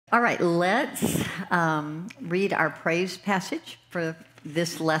All right, let's read our praise passage for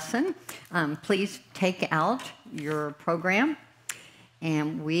this lesson. Please take out your program,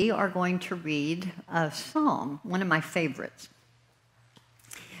 and we are going to read a psalm, one of my favorites.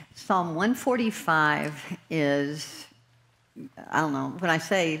 Psalm 145 is, I don't know, when I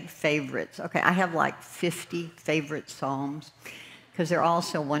say favorites, okay, I have like 50 favorite psalms because they're all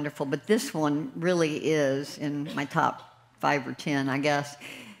so wonderful, but this one really is in my top 5 or 10, I guess.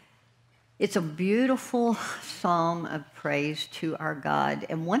 It's a beautiful psalm of praise to our God.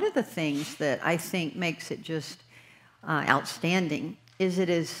 And one of the things that I think makes it just outstanding is it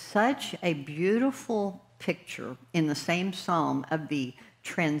is such a beautiful picture in the same psalm of the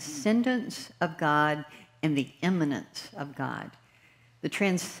transcendence of God and the immanence of God. The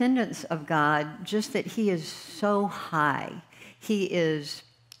transcendence of God, just that he is so high. He is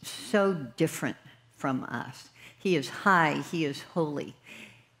so different from us. He is high. He is holy.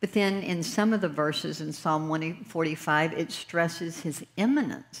 But then in some of the verses in Psalm 145, it stresses his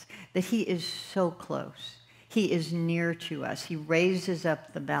immanence, that he is so close. He is near to us. He raises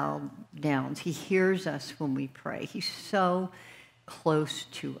up the bowed downs. He hears us when we pray. He's so close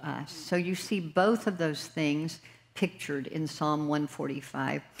to us. So you see both of those things pictured in Psalm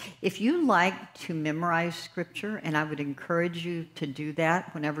 145. If you like to memorize scripture, and I would encourage you to do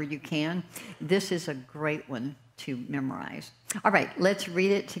that whenever you can, this is a great one to memorize. All right, let's read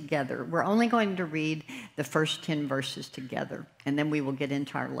it together. We're only going to read the first 10 verses together, and then we will get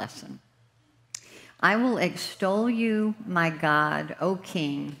into our lesson. I will extol you, my God, O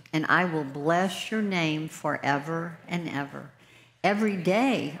King, and I will bless your name forever and ever. Every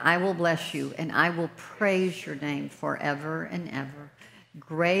day I will bless you, and I will praise your name forever and ever.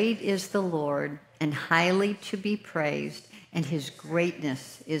 Great is the Lord, and highly to be praised, and his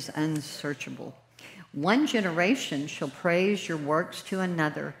greatness is unsearchable. One generation shall praise your works to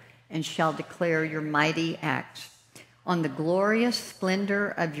another and shall declare your mighty acts. On the glorious splendor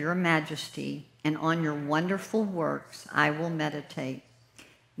of your majesty and on your wonderful works I will meditate.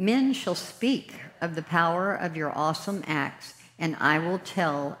 Men shall speak of the power of your awesome acts, and I will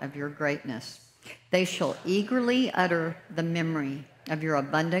tell of your greatness. They shall eagerly utter the memory of your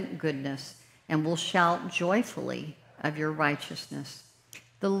abundant goodness and will shout joyfully of your righteousness.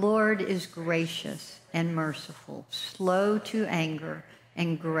 The Lord is gracious and merciful, slow to anger,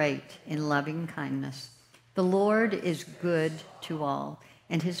 and great in loving kindness. The Lord is good to all,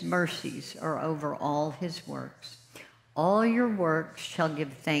 and his mercies are over all his works. All your works shall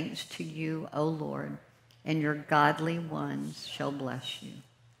give thanks to you, O Lord, and your godly ones shall bless you.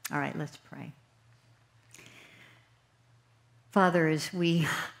 All right, let's pray. Father, as we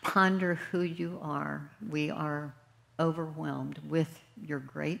ponder who you are, we are overwhelmed with your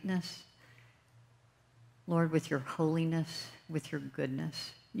greatness, Lord, with your holiness, with your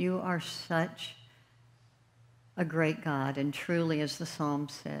goodness. You are such a great God, and truly, as the psalm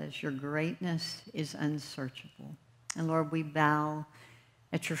says, your greatness is unsearchable. And Lord, we bow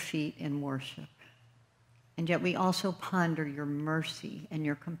at your feet in worship. And yet we also ponder your mercy and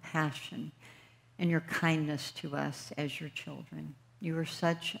your compassion and your kindness to us as your children. You are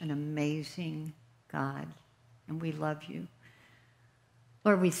such an amazing God, and we love you.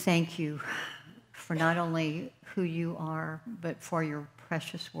 Lord, we thank you for not only who you are, but for your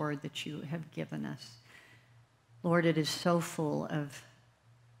precious word that you have given us. Lord, it is so full of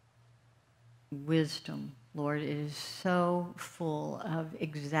wisdom. Lord, it is so full of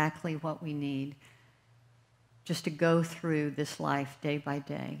exactly what we need just to go through this life day by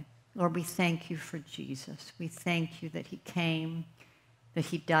day. Lord, we thank you for Jesus. We thank you that he came, that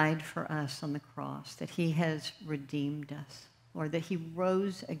he died for us on the cross, that he has redeemed us. Lord, that he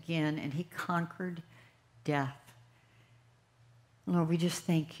rose again and he conquered death. Lord, we just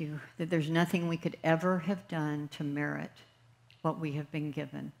thank you that there's nothing we could ever have done to merit what we have been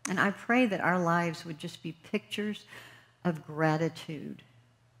given. And I pray that our lives would just be pictures of gratitude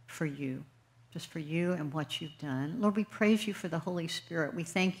for you, just for you and what you've done. Lord, we praise you for the Holy Spirit. We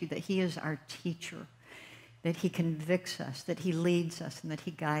thank you that he is our teacher, that he convicts us, that he leads us, and that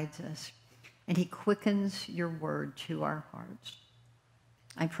he guides us. And he quickens your word to our hearts.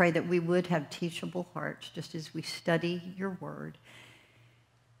 I pray that we would have teachable hearts just as we study your word,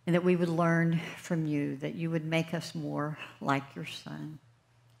 and that we would learn from you, that you would make us more like your Son.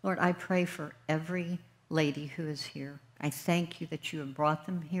 Lord, I pray for every lady who is here. I thank you that you have brought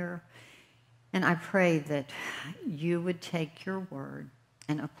them here, and I pray that you would take your word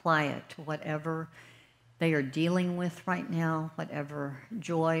and apply it to whatever they are dealing with right now, whatever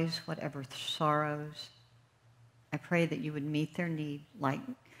joys, whatever sorrows. I pray that you would meet their need like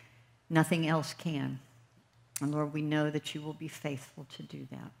nothing else can. And Lord, we know that you will be faithful to do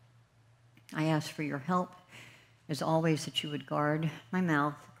that. I ask for your help, as always, that you would guard my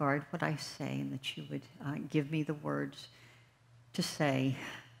mouth, guard what I say, and that you would give me the words to say.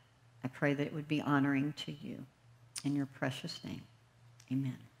 I pray that it would be honoring to you. In your precious name,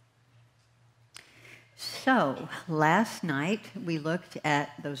 amen. So, last night we looked at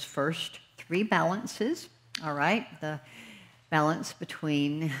those first three balances, all right? The balance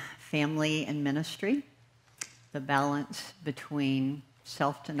between family and ministry, the balance between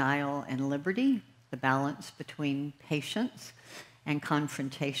self-denial and liberty, the balance between patience and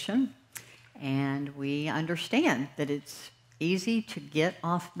confrontation. And we understand that it's easy to get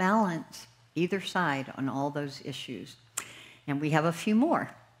off balance either side on all those issues. And we have a few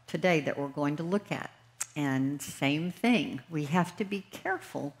more today that we're going to look at. And same thing, we have to be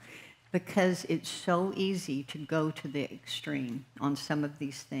careful because it's so easy to go to the extreme on some of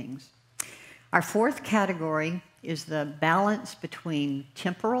these things. Our fourth category is the balance between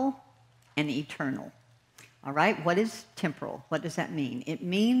temporal and eternal. All right, what is temporal? What does that mean? It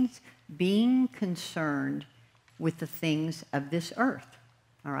means being concerned with the things of this earth.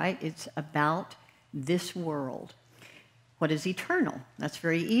 All right, it's about this world. What is eternal? That's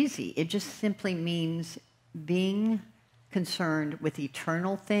very easy. It just simply means being concerned with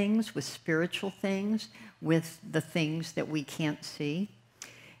eternal things, with spiritual things, with the things that we can't see.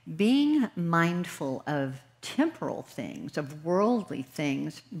 Being mindful of temporal things, of worldly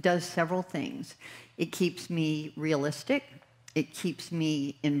things, does several things. It keeps me realistic, it keeps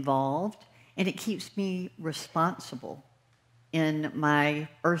me involved, and it keeps me responsible in my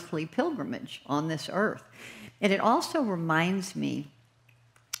earthly pilgrimage on this earth. And it also reminds me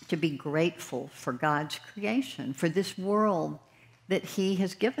to be grateful for God's creation, for this world that he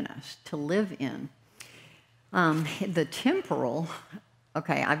has given us to live in. The temporal,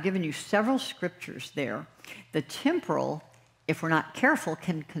 okay, I've given you several scriptures there. The temporal, if we're not careful,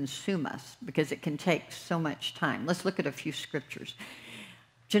 can consume us because it can take so much time. Let's look at a few scriptures.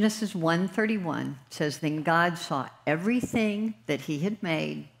 Genesis 1:31 says, "Then God saw everything that he had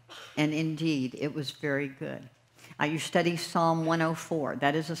made, and indeed it was very good." You study Psalm 104.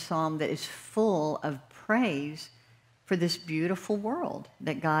 That is a psalm that is full of praise for this beautiful world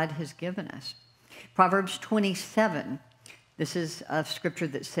that God has given us. Proverbs 27, this is a scripture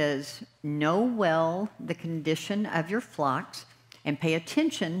that says, "Know well the condition of your flocks and pay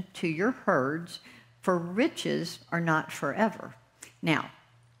attention to your herds, for riches are not forever." Now,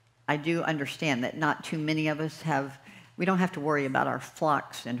 I do understand that not too many of us we don't have to worry about our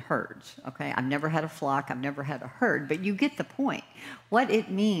flocks and herds, okay? I've never had a flock, I've never had a herd, but you get the point. What it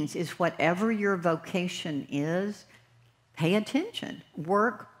means is whatever your vocation is, pay attention,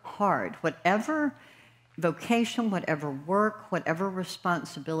 work hard. Whatever vocation, whatever work, whatever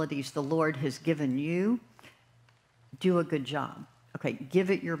responsibilities the Lord has given you, do a good job, okay?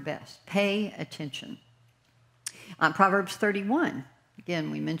 Give it your best, pay attention. Proverbs 31. Again,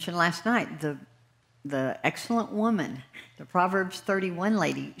 we mentioned last night the excellent woman, the Proverbs 31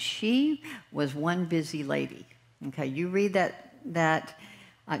 lady. She was one busy lady. Okay, you read that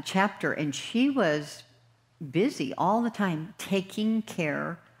chapter, and she was busy all the time taking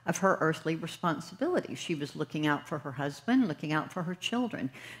care of her earthly responsibilities. She was looking out for her husband, looking out for her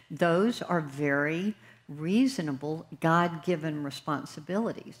children. Those are very reasonable, God-given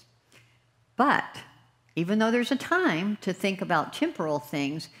responsibilities. But even though there's a time to think about temporal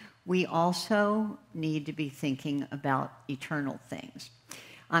things, we also need to be thinking about eternal things.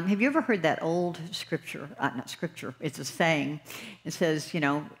 Have you ever heard that old scripture? Not scripture, it's a saying. It says,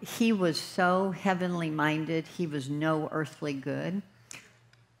 he was so heavenly minded, he was no earthly good.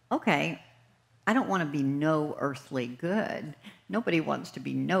 Okay, I don't want to be no earthly good. Nobody wants to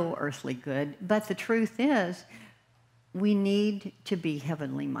be no earthly good. But the truth is, we need to be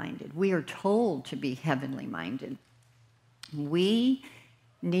heavenly minded. We are told to be heavenly minded. We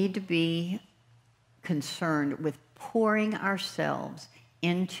need to be concerned with pouring ourselves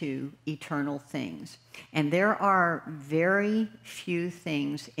into eternal things. And there are very few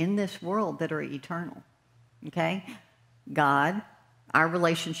things in this world that are eternal, okay? God, our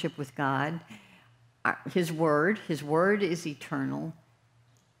relationship with God, His Word is eternal,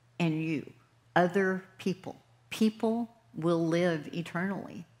 and you, other people. People will live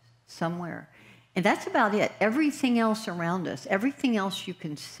eternally somewhere. And that's about it. Everything else around us, everything else you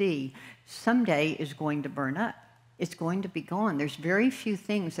can see, someday is going to burn up. It's going to be gone. There's very few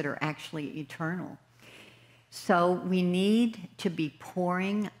things that are actually eternal. So we need to be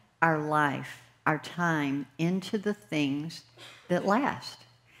pouring our life, our time, into the things that last.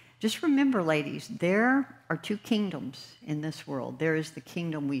 Just remember, ladies, there are two kingdoms in this world. There is the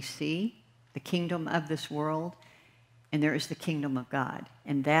kingdom we see, the kingdom of this world, and there is the kingdom of God.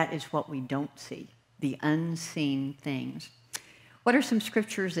 And that is what we don't see, the unseen things. What are some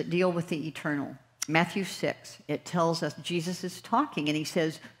scriptures that deal with the eternal? Matthew 6, it tells us, Jesus is talking, and he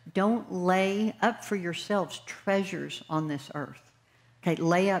says, don't lay up for yourselves treasures on this earth. Okay,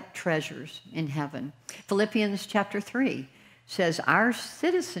 lay up treasures in heaven. Philippians chapter 3 says, our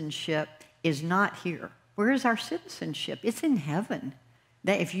citizenship is not here. Where is our citizenship? It's in heaven.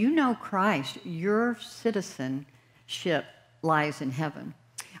 That if you know Christ, your citizenship lies in heaven.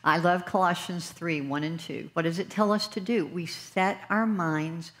 I love Colossians 3, 1 and 2. What does it tell us to do? We set our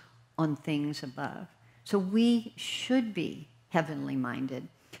minds on things above. So we should be heavenly minded.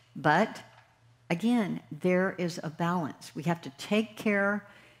 But again, there is a balance. We have to take care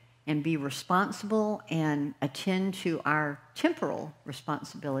and be responsible and attend to our temporal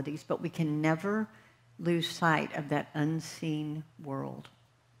responsibilities, but we can never lose sight of that unseen world.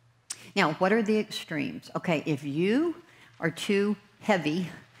 Now, what are the extremes? Okay, if you are too heavy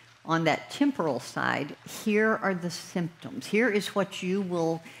on that temporal side, here are the symptoms. Here is what you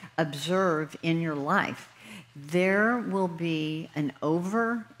will observe in your life. There will be an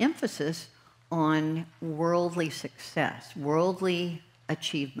overemphasis on worldly success, worldly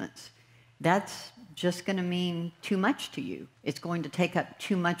achievements. That's just going to mean too much to you. It's going to take up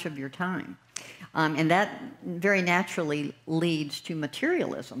too much of your time. And that very naturally leads to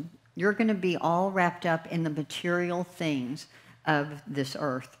materialism. You're going to be all wrapped up in the material things of this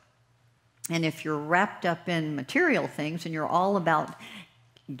earth. And if you're wrapped up in material things and you're all about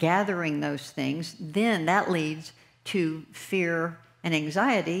gathering those things, then that leads to fear and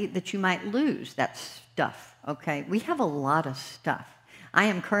anxiety that you might lose that stuff, okay? We have a lot of stuff. I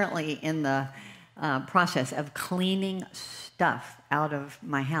am currently in the process of cleaning stuff out of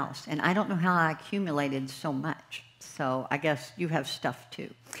my house, and I don't know how I accumulated so much. So I guess you have stuff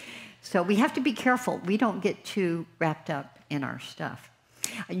too. So we have to be careful. We don't get too wrapped up in our stuff.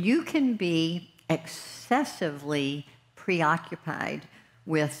 You can be excessively preoccupied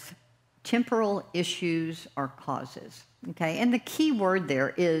with temporal issues or causes, okay? And the key word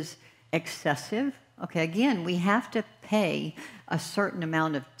there is excessive. Okay, again, we have to pay a certain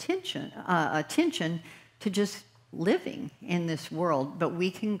amount of attention to just living in this world, but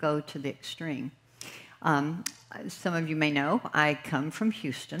we can go to the extreme. Some of you may know I come from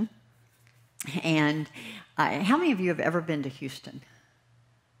Houston, and how many of you have ever been to Houston?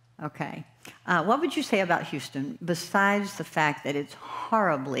 Okay. What would you say about Houston besides the fact that it's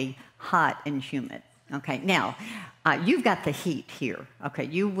horribly hot and humid? Okay, now, you've got the heat here. Okay,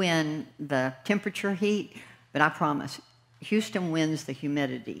 you win the temperature heat, but I promise, Houston wins the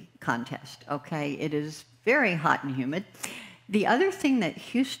humidity contest. Okay, it is very hot and humid. The other thing that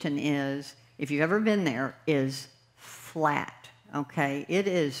Houston is, if you've ever been there, is flat. Okay, it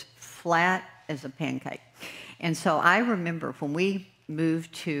is flat as a pancake. And so I remember when we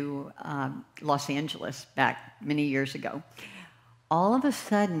moved to Los Angeles back many years ago, all of a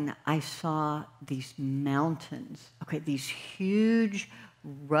sudden I saw these mountains, okay, these huge,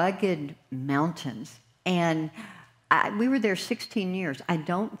 rugged mountains. And we were there 16 years. I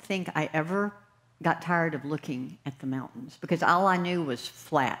don't think I ever got tired of looking at the mountains because all I knew was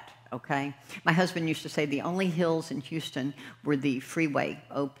flat, okay? My husband used to say the only hills in Houston were the freeway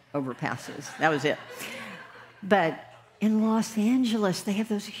overpasses. That was it. But in Los Angeles, they have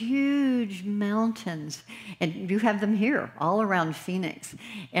those huge mountains, and you have them here, all around Phoenix.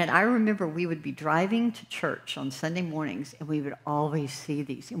 And I remember we would be driving to church on Sunday mornings, and we would always see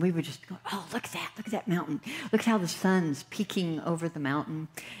these. And we would just go, oh, look at that mountain. Look how the sun's peeking over the mountain.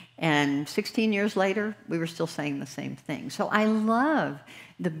 And 16 years later, we were still saying the same thing. So I love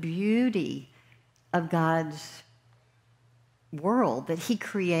the beauty of God's world that he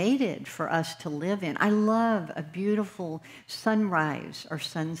created for us to live in. I love a beautiful sunrise or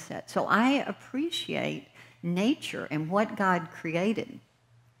sunset. So I appreciate nature and what God created.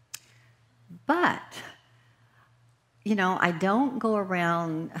 But, you know, I don't go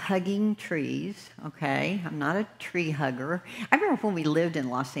around hugging trees, okay? I'm not a tree hugger. I remember when we lived in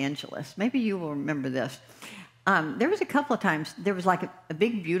Los Angeles. Maybe you will remember this. There was a couple of times, there was like a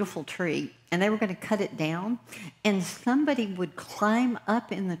big, beautiful tree, and they were going to cut it down, and somebody would climb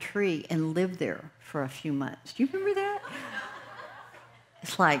up in the tree and live there for a few months. Do you remember that?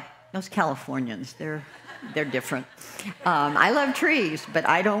 It's like, those Californians, they're different. I love trees, but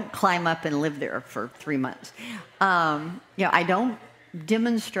I don't climb up and live there for 3 months. I don't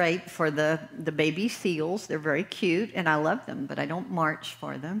demonstrate for the baby seals. They're very cute, and I love them, but I don't march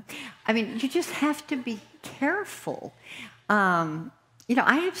for them. I mean, you just have to be careful.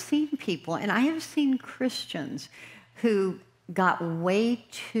 I have seen people, and I have seen Christians who got way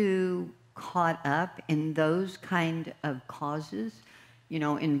too caught up in those kind of causes,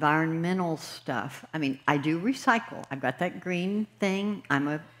 environmental stuff. I mean, I do recycle. I've got that green thing. I'm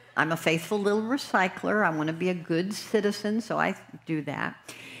a faithful little recycler. I want to be a good citizen, so I do that.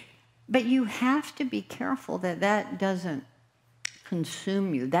 But you have to be careful that doesn't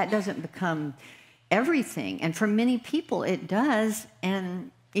consume you. That doesn't become everything. And for many people, it does.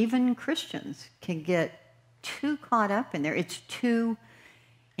 And even Christians can get too caught up in there. It's too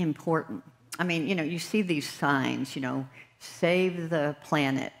important. I mean, you see these signs, save the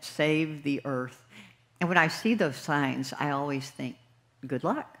planet, save the earth. And when I see those signs, I always think, good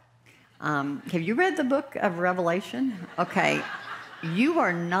luck. Have you read the book of Revelation? Okay. You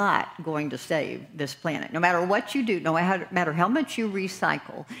are not going to save this planet. No matter what you do, no matter how much you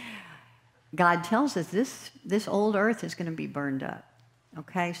recycle, God tells us this old earth is going to be burned up.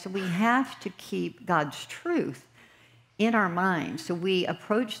 Okay? So we have to keep God's truth in our minds so we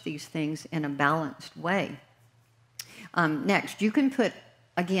approach these things in a balanced way. Next, you can put,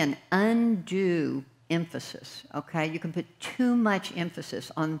 again, undue emphasis, okay? You can put too much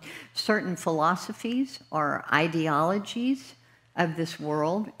emphasis on certain philosophies or ideologies of this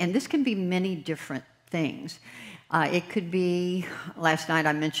world, and this can be many different things. It could be, last night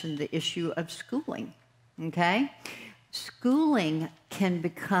I mentioned the issue of schooling, okay? Schooling can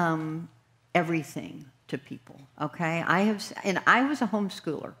become everything to people, okay? I was a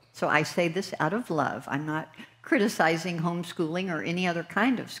homeschooler, so I say this out of love. I'm not criticizing homeschooling or any other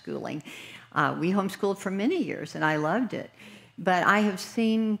kind of schooling. We homeschooled for many years, and I loved it. But I have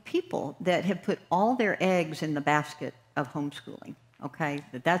seen people that have put all their eggs in the basket of homeschooling, okay?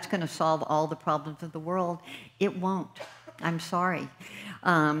 That's going to solve all the problems of the world. It won't. I'm sorry.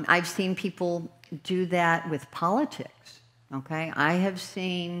 I've seen people do that with politics, okay? I have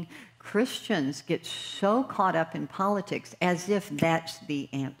seen Christians get so caught up in politics as if that's the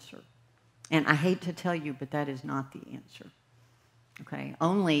answer. And I hate to tell you, but that is not the answer. Okay?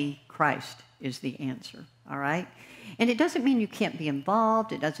 Only Christ is the answer, all right? And it doesn't mean you can't be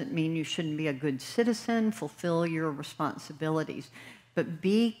involved. It doesn't mean you shouldn't be a good citizen, fulfill your responsibilities. But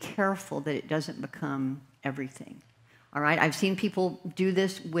be careful that it doesn't become everything, all right? I've seen people do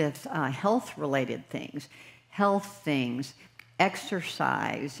this with health-related things,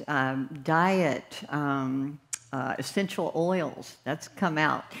 exercise, diet, essential oils, that's come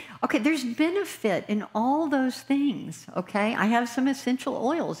out. Okay, there's benefit in all those things, okay? I have some essential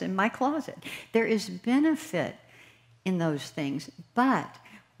oils in my closet. There is benefit in those things. But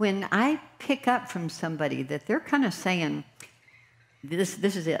when I pick up from somebody that they're kind of saying, this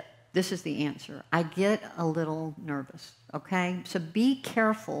is it, this is the answer, I get a little nervous, okay? So be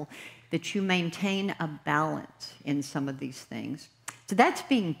careful that you maintain a balance in some of these things. So that's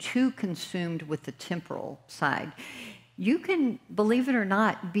being too consumed with the temporal side. You can, believe it or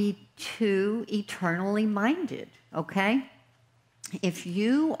not, be too eternally minded, okay? If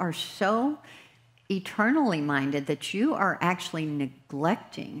you are so eternally minded that you are actually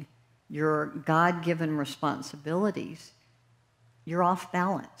neglecting your God-given responsibilities, you're off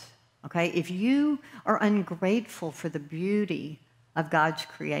balance, okay? If you are ungrateful for the beauty of God's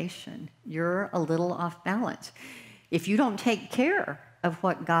creation, you're a little off balance. If you don't take care of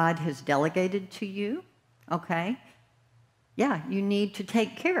what God has delegated to you, okay, yeah, you need to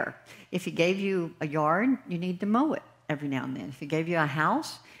take care. If He gave you a yard, you need to mow it every now and then. If He gave you a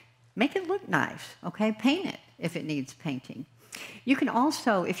house, make it look nice, okay? Paint it if it needs painting. You can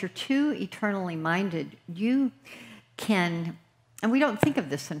also, if you're too eternally minded, you can, and we don't think of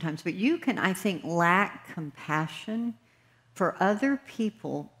this sometimes, but you can, I think, lack compassion for other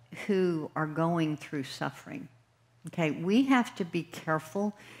people who are going through suffering. Okay, we have to be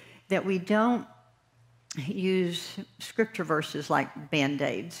careful that we don't use scripture verses like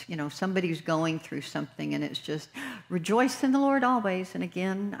Band-Aids. Somebody's going through something and it's just, rejoice in the Lord always. And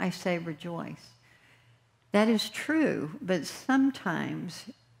again, I say rejoice. That is true, but sometimes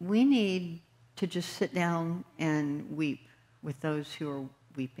we need to just sit down and weep with those who are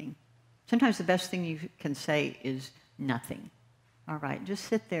weeping. Sometimes the best thing you can say is nothing. All right, just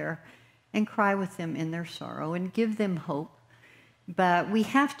sit there and cry with them in their sorrow and give them hope. But we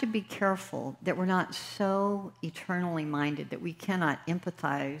have to be careful that we're not so eternally minded that we cannot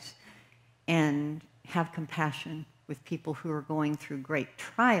empathize and have compassion with people who are going through great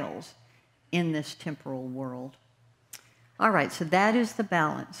trials in this temporal world. All right, so that is the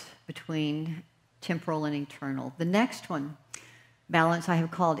balance between temporal and eternal. The next one, balance, I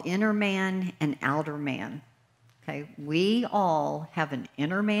have called inner man and outer man. Okay, we all have an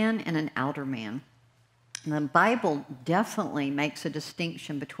inner man and an outer man. And the Bible definitely makes a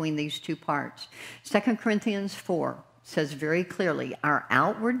distinction between these two parts. 2 Corinthians 4 says very clearly, our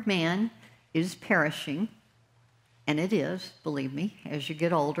outward man is perishing, and it is, believe me, as you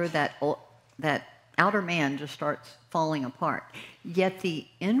get older, that outer man just starts falling apart. Yet the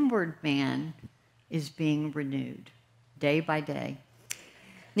inward man is being renewed day by day.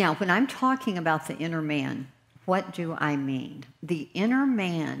 Now, when I'm talking about the inner man, what do I mean? The inner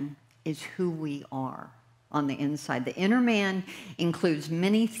man is who we are on the inside. The inner man includes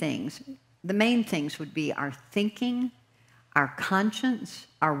many things. The main things would be our thinking, our conscience,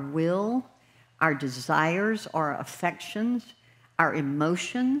 our will, our desires, our affections, our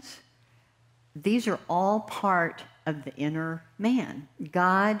emotions. These are all part of the inner man.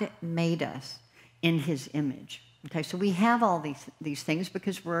 God made us in his image. Okay, so we have all these things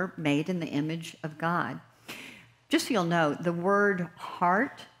because we're made in the image of God. Just so you'll know, the word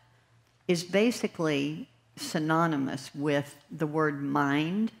heart is basically synonymous with the word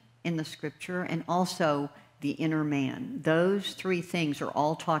mind in the scripture and also the inner man. Those three things are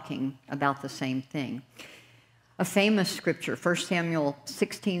all talking about the same thing. A famous scripture, 1 Samuel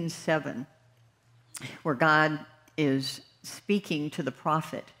 16:7, where God is speaking to the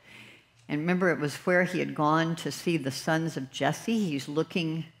prophet. And remember, it was where he had gone to see the sons of Jesse. He's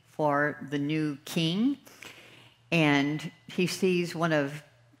looking for the new king. And he sees one of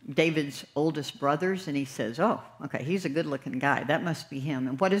David's oldest brothers, and he says, oh, okay, he's a good-looking guy. That must be him.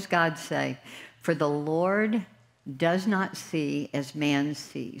 And what does God say? For the Lord does not see as man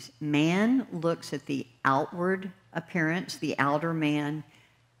sees. Man looks at the outward appearance, the outer man,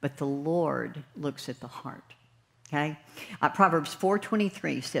 but the Lord looks at the heart. Okay? Proverbs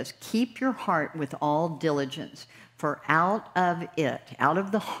 4:23 says, keep your heart with all diligence, for out of it, out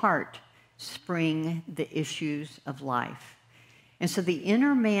of the heart, spring the issues of life. And so the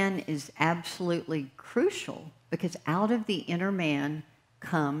inner man is absolutely crucial because out of the inner man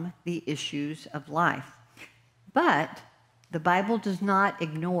come the issues of life. But the Bible does not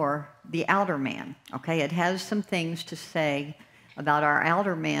ignore the outer man, okay? It has some things to say about our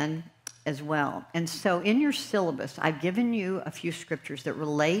outer man as well. And so in your syllabus, I've given you a few scriptures that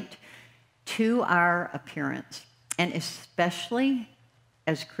relate to our appearance, and especially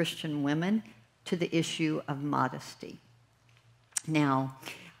as Christian women, to the issue of modesty. Now,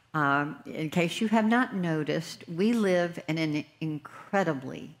 in case you have not noticed, we live in an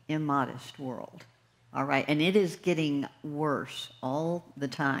incredibly immodest world, all right? And it is getting worse all the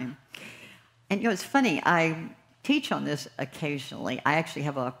time. And, you know, it's funny, I teach on this occasionally. I actually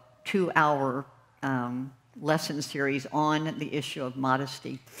have a 2-hour lesson series on the issue of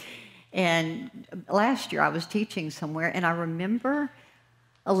modesty. And last year I was teaching somewhere, and I remember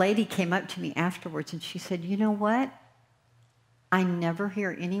a lady came up to me afterwards, and she said, you know what? I never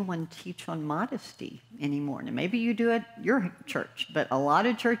hear anyone teach on modesty anymore. Now, maybe you do at your church, but a lot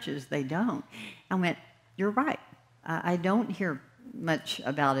of churches, they don't. I went, you're right. I don't hear much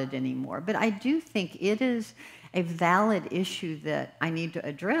about it anymore. But I do think it is a valid issue that I need to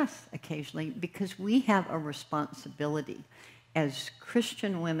address occasionally because we have a responsibility as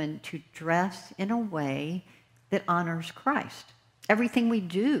Christian women to dress in a way that honors Christ. Everything we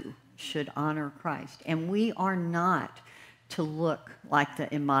do should honor Christ, and we are not to look like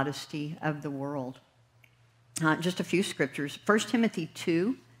the immodesty of the world. Just a few scriptures. 1 Timothy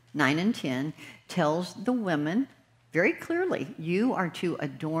 2:9 and 10 tells the women very clearly, you are to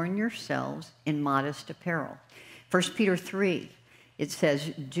adorn yourselves in modest apparel. 1 Peter 3, it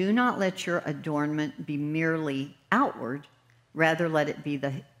says, do not let your adornment be merely outward, rather let it be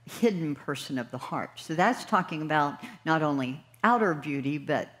the hidden person of the heart. So that's talking about not only outer beauty,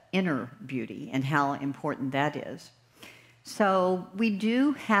 but inner beauty and how important that is. So we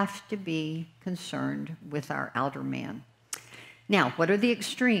do have to be concerned with our outer man. Now, what are the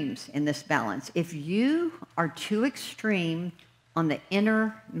extremes in this balance? If you are too extreme on the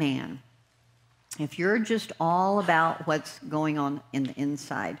inner man, if you're just all about what's going on in the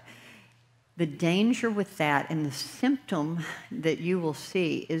inside, the danger with that and the symptom that you will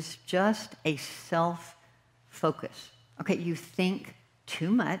see is just a self-focus. Okay, you think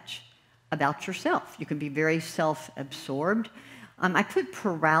too much about yourself. You can be very self-absorbed. I put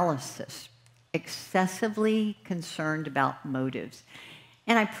paralysis, excessively concerned about motives.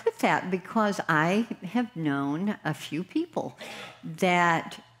 And I put that because I have known a few people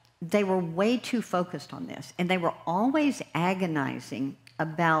that they were way too focused on this, and they were always agonizing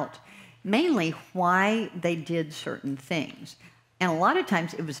about mainly why they did certain things. And a lot of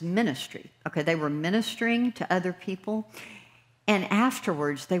times it was ministry. Okay, they were ministering to other people, and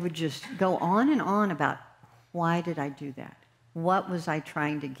afterwards they would just go on and on about, why did I do that? What was I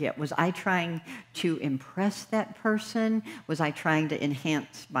trying to get? Was I trying to impress that person? Was I trying to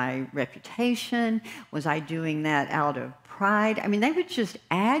enhance my reputation? Was I doing that out of pride? I mean, they would just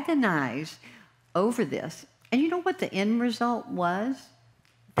agonize over this. And you know what the end result was?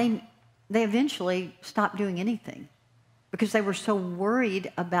 They eventually stopped doing anything because they were so worried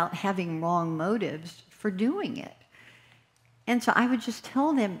about having wrong motives for doing it. And so I would just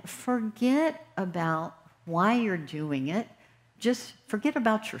tell them, forget about why you're doing it. Just forget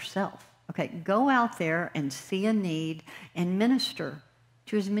about yourself. Okay, go out there and see a need and minister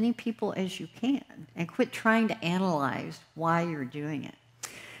to as many people as you can and quit trying to analyze why you're doing it.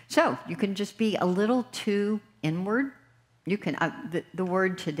 So you can just be a little too inward. You can, the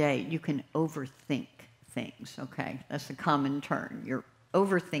word today, you can overthink things, okay? That's a common term. You're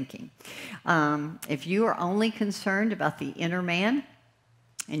overthinking. If you are only concerned about the inner man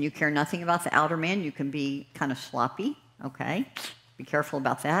and you care nothing about the outer man, you can be kind of sloppy. Okay, be careful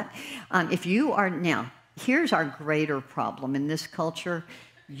about that. If you are, now, here's our greater problem in this culture.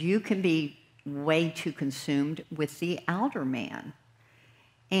 You can be way too consumed with the outer man.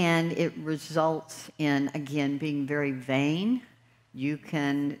 And it results in, again, being very vain. You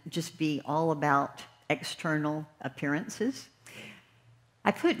can just be all about external appearances.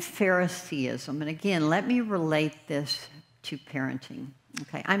 I put Phariseeism, and again, let me relate this to parenting.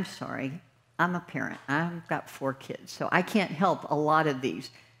 Okay, I'm sorry. I'm a parent. I've got 4 kids, so I can't help a lot of these.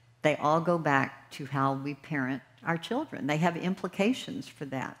 They all go back to how we parent our children. They have implications for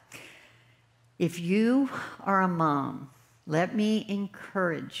that. If you are a mom, let me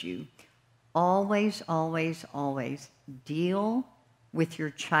encourage you, always, always, always deal with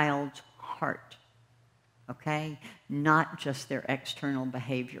your child's heart, okay? Not just their external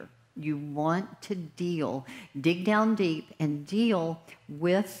behavior. You want to dig down deep and deal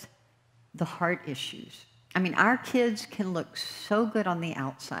with the heart issues. I mean, our kids can look so good on the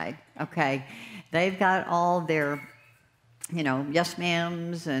outside, okay? They've got all their, yes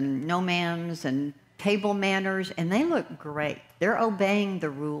ma'ams and no ma'ams and table manners, and they look great. They're obeying the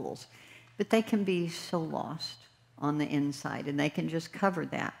rules, but they can be so lost on the inside, and they can just cover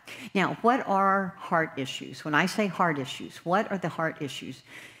that. Now, what are heart issues? When I say heart issues, what are the heart issues?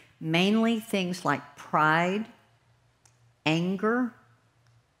 Mainly things like pride, anger,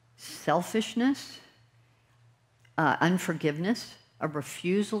 selfishness, unforgiveness, a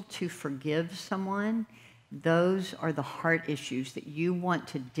refusal to forgive someone. Those are the heart issues that you want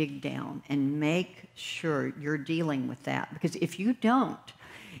to dig down and make sure you're dealing with that. Because if you don't,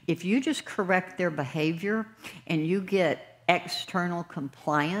 if you just correct their behavior and you get external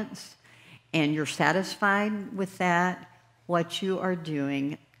compliance and you're satisfied with that, what you are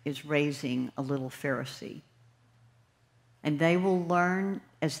doing is raising a little Pharisee. And they will learn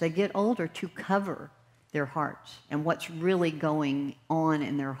as they get older to cover their hearts and what's really going on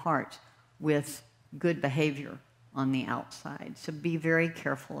in their hearts with good behavior on the outside. So be very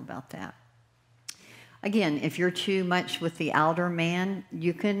careful about that. Again, if you're too much with the outer man,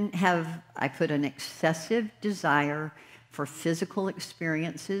 you can have, I put an excessive desire for physical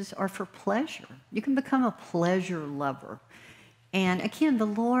experiences or for pleasure. You can become a pleasure lover. And again, the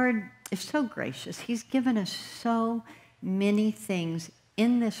Lord is so gracious. He's given us so many things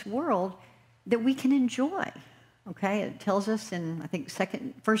in this world that we can enjoy. Okay, it tells us in, I think,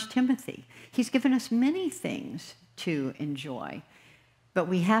 1 Timothy, he's given us many things to enjoy. But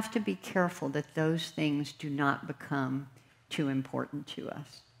we have to be careful that those things do not become too important to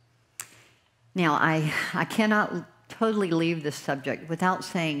us. Now, I cannot totally leave this subject without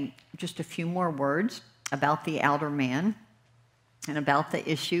saying just a few more words about the outer man and about the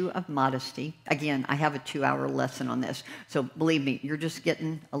issue of modesty. Again, I have a 2-hour lesson on this, so believe me, you're just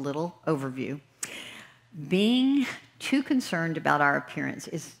getting a little overview. Being too concerned about our appearance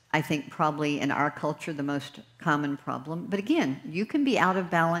is, I think, probably in our culture the most common problem. But again, you can be out of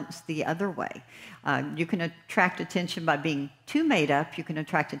balance the other way. You can attract attention by being too made up. You can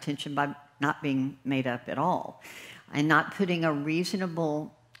attract attention by not being made up at all and not putting a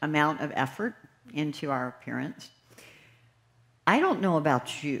reasonable amount of effort into our appearance. I don't know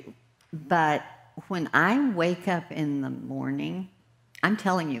about you, but when I wake up in the morning, I'm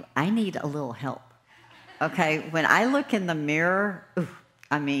telling you, I need a little help. Okay, when I look in the mirror,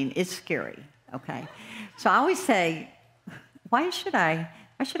 it's scary, okay? So I always say, why should I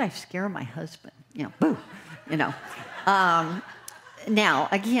scare my husband? Boo, Now,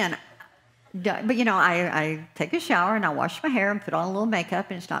 again, but I take a shower and I wash my hair and put on a little makeup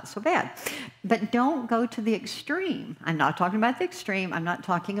and it's not so bad. But don't go to the extreme. I'm not talking about the extreme. I'm not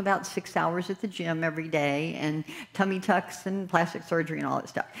talking about 6 hours at the gym every day and tummy tucks and plastic surgery and all that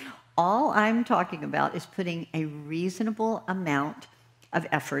stuff. all I'm talking about is putting a reasonable amount of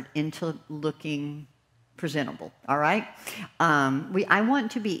effort into looking presentable, all right? I want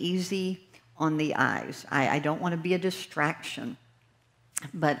to be easy on the eyes. I don't want to be a distraction.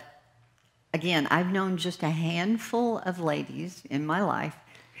 But again, I've known just a handful of ladies in my life.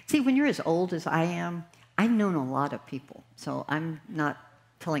 See, when you're as old as I am, I've known a lot of people. So I'm not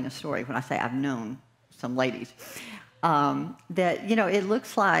telling a story when I say I've known some ladies. That, it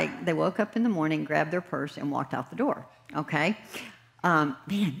looks like they woke up in the morning, grabbed their purse, and walked out the door, okay? Man,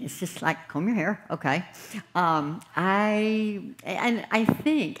 it's just like, comb your hair, okay? I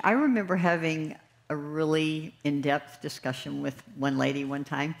think, I remember having a really in-depth discussion with one lady one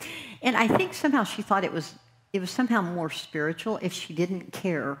time, and I think somehow she thought it was somehow more spiritual if she didn't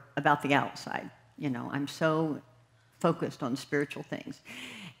care about the outside. I'm so focused on spiritual things.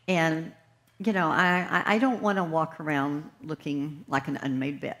 And, I don't want to walk around looking like an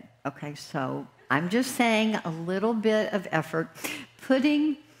unmade bed, okay? So I'm just saying a little bit of effort.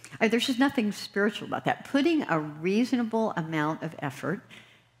 There's just nothing spiritual about that. Putting a reasonable amount of effort,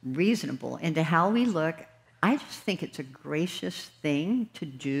 reasonable, into how we look, I just think it's a gracious thing to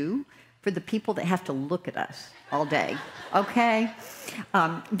do for the people that have to look at us all day, okay?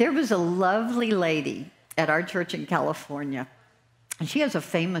 There was a lovely lady at our church in California, and she has a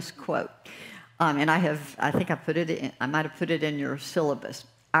famous quote, and I might have put it in your syllabus.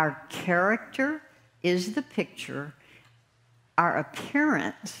 Our character is the picture. Our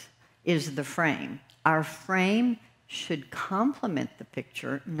appearance is the frame. Our frame should complement the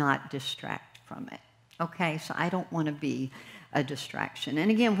picture, not distract from it. Okay, so I don't want to be a distraction. And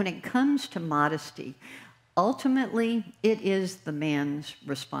again, when it comes to modesty, ultimately, it is the man's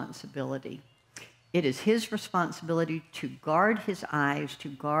responsibility. It is his responsibility to guard his eyes, to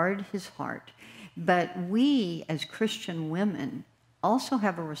guard his heart. But we, as Christian women, also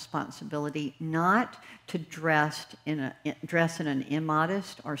have a responsibility not to dress in an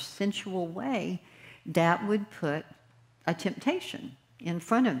immodest or sensual way that would put a temptation in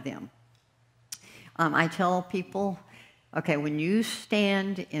front of them. I tell people, okay, when you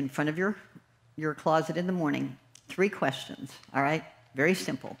stand in front of your closet in the morning, 3 questions, all right? Very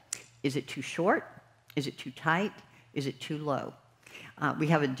simple. Is it too short? Is it too tight? Is it too low? We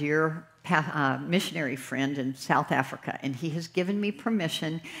have a dear missionary friend in South Africa, and he has given me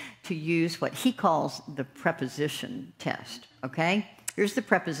permission to use what he calls the preposition test, okay? Here's the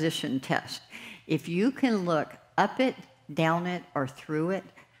preposition test. If you can look up it, down it, or through it,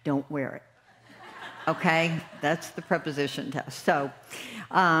 don't wear it. Okay? That's the preposition test. So,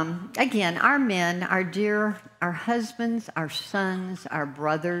 again, our men, our husbands, our sons, our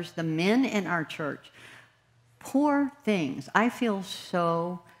brothers, the men in our church, poor things. I feel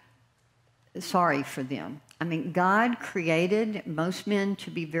so sorry for them. I mean, God created most men to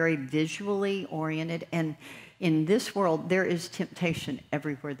be very visually oriented, and in this world, there is temptation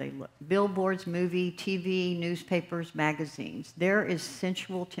everywhere they look. Billboards, movie, TV, newspapers, magazines. There is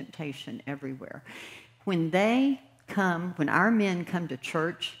sensual temptation everywhere. When our men come to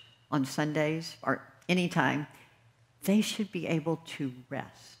church on Sundays or anytime, they should be able to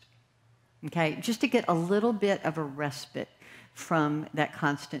rest. Okay? Just to get a little bit of a respite from that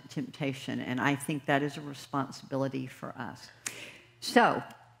constant temptation, and I think that is a responsibility for us. So,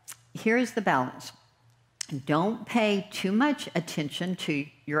 here's the balance. Don't pay too much attention to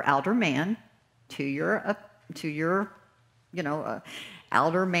your outer man, to your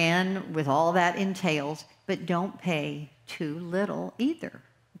outer man with all that entails, but don't pay too little either.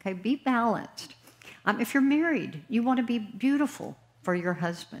 Okay, be balanced. If you're married, you want to be beautiful for your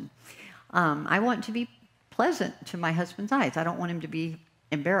husband. I want to be pleasant to my husband's eyes. I don't want him to be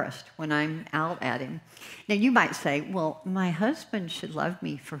embarrassed when I'm out at him. Now, you might say, well, my husband should love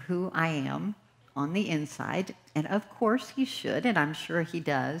me for who I am on the inside, and of course he should, and I'm sure he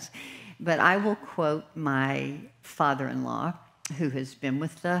does, but I will quote my father-in-law, who has been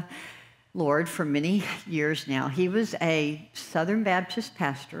with the Lord for many years now. He was a Southern Baptist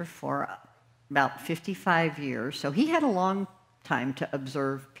pastor for about 55 years, so he had a long time to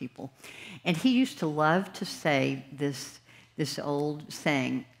observe people. And he used to love to say this old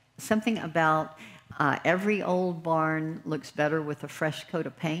saying, something about every old barn looks better with a fresh coat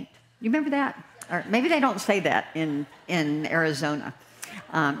of paint. You remember that? Or maybe they don't say that in Arizona.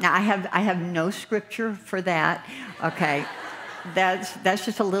 Now, I have no scripture for that. Okay, that's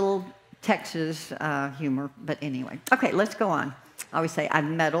just a little Texas humor. But anyway, okay, let's go on. I always say, I've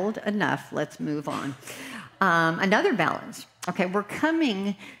meddled enough. Let's move on. Another balance. Okay, we're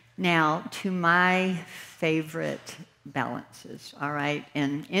coming now to my favorite balances, all right?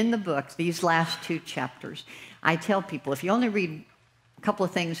 And in the book, these last 2 chapters, I tell people, if you only read a couple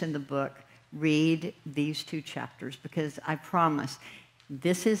of things in the book, read these 2 chapters, because I promise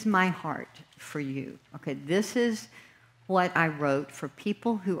this is my heart for you. Okay, this is what I wrote for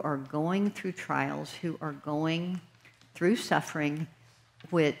people who are going through trials, who are going through suffering,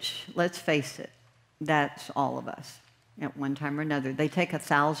 which, let's face it, that's all of us at one time or another. They take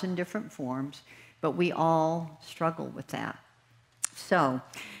 1,000 different forms, but we all struggle with that. So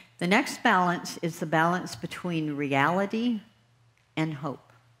the next balance is the balance between reality and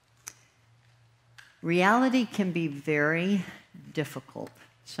hope. Reality can be very difficult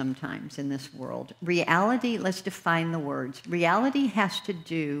sometimes in this world. Reality, let's define the words. Reality has to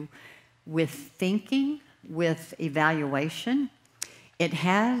do with thinking, with evaluation. It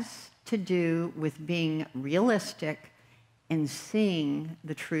has to do with being realistic and seeing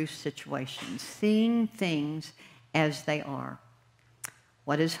the true situation, seeing things as they are.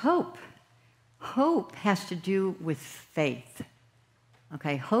 What is hope? Hope has to do with faith.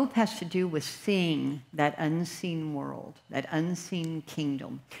 Okay, hope has to do with seeing that unseen world, that unseen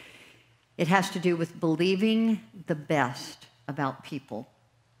kingdom. It has to do with believing the best about people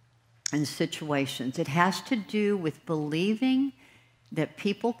and situations. It has to do with believing that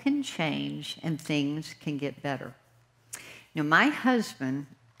people can change and things can get better. Now, my husband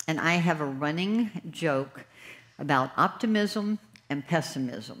and I have a running joke about optimism and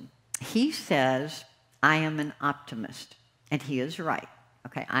pessimism. He says, I am an optimist, and he is right.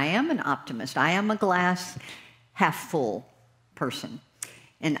 Okay, I am an optimist. I am a glass half full person.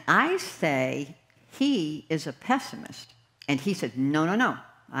 And I say he is a pessimist. And he said, no, no, no,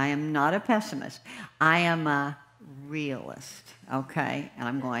 I am not a pessimist. I am a realist, okay? And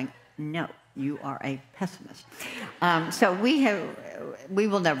I'm going, no, you are a pessimist. So we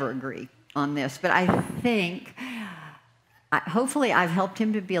will never agree on this, but I think, hopefully I've helped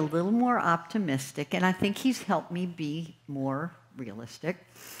him to be a little more optimistic, and I think he's helped me be more realistic.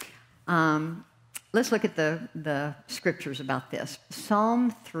 Let's look at the scriptures about this.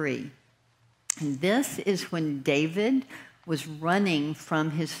 Psalm 3. And this is when David was running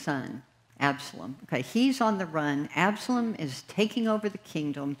from his son, Absalom. Okay, he's on the run. Absalom is taking over the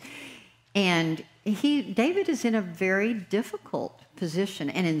kingdom. And David is in a very difficult position.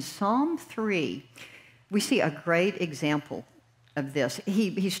 And in Psalm 3, we see a great example of this.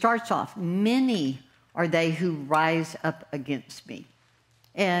 He starts off, many are they who rise up against me.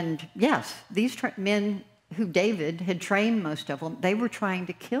 And yes, these men who David had trained, most of them, they were trying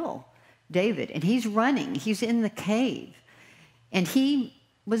to kill David. And he's running. He's in the cave. And he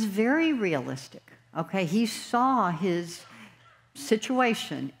was very realistic, okay? He saw his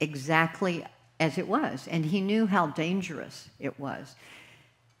situation exactly as it was, and he knew how dangerous it was.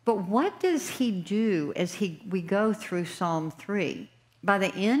 But what does he do as we go through Psalm 3? By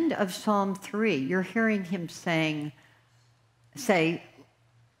the end of Psalm 3, you're hearing him say,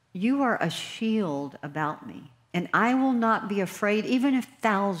 you are a shield about me, and I will not be afraid, even if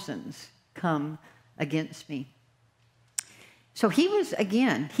thousands come against me. So he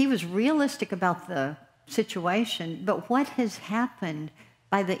was realistic about the situation, but what has happened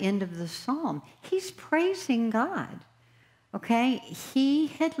by the end of the psalm? He's praising God, okay? He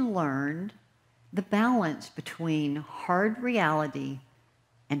had learned the balance between hard reality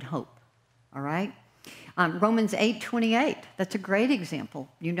and hope, all right? Romans 8:28, that's a great example.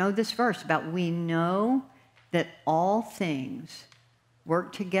 You know this verse about we know that all things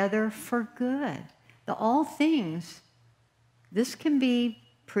work together for good. The all things, this can be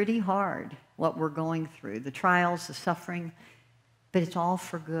pretty hard, what we're going through, the trials, the suffering, but it's all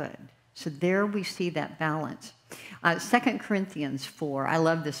for good. So there we see that balance. 2 Corinthians 4, I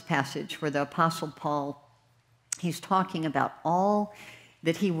love this passage where the Apostle Paul, he's talking about all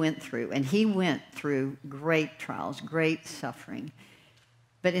that he went through, and he went through great trials, great suffering.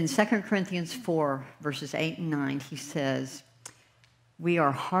 But in 2 Corinthians 4, verses 8 and 9, he says, we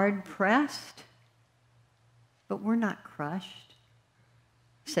are hard-pressed, but we're not crushed.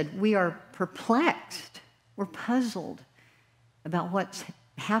 He said, we are perplexed, we're puzzled about what's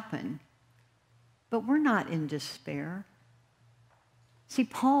happened, but we're not in despair. See,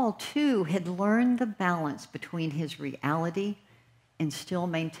 Paul, too, had learned the balance between his reality and still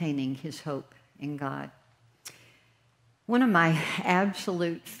maintaining his hope in God. One of my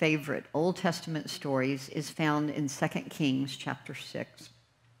absolute favorite Old Testament stories is found in 2 Kings chapter 6.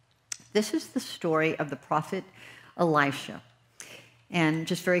 This is the story of the prophet Elisha. And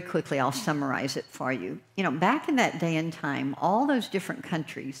just very quickly, I'll summarize it for you. You know, back in that day and time, all those different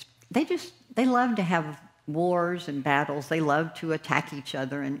countries, they loved to have wars and battles. They loved to attack each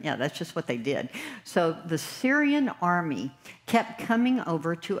other, and yeah, that's just what they did. So the Syrian army kept coming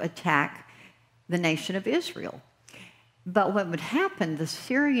over to attack the nation of Israel. But what would happen, the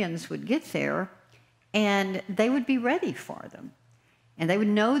Syrians would get there, and they would be ready for them. And they would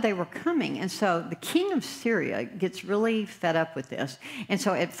know they were coming. And so the king of Syria gets really fed up with this. And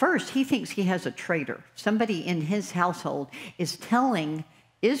so at first, he thinks he has a traitor. Somebody in his household is telling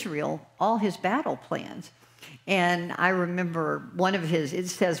Israel all his battle plans. And I remember one of his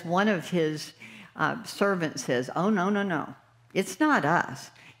servants says, "Oh, no, no, no. It's not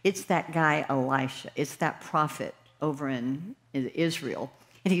us. It's that guy Elisha. It's that prophet over in Israel."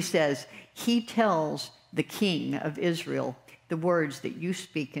 And he says, he tells the king of Israel the words that you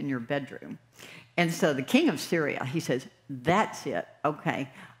speak in your bedroom. And so the king of Syria, he says, "That's it. Okay,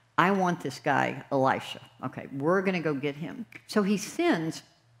 I want this guy Elisha. Okay, we're going to go get him." So he sends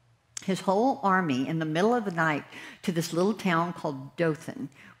his whole army in the middle of the night to this little town called Dothan,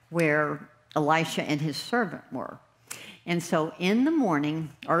 where Elisha and his servant were. And so in the morning,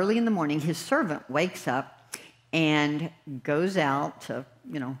 early in the morning, his servant wakes up and goes out to,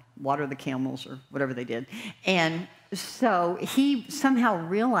 water the camels or whatever they did. And so he somehow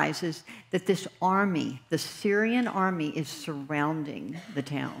realizes that this army, the Syrian army, is surrounding the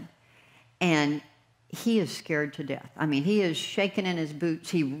town. And he is scared to death. I mean, he is shaking in his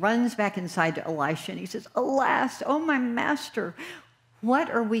boots. He runs back inside to Elisha and he says, "Alas, oh my master, what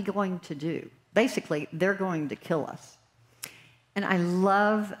are we going to do?" Basically, they're going to kill us. And I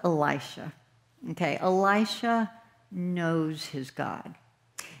love Elisha. Okay, Elisha knows his God.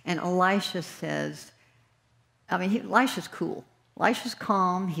 And Elisha says, Elisha's cool. Elisha's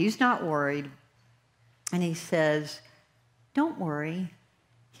calm. He's not worried. And he says, "Don't worry."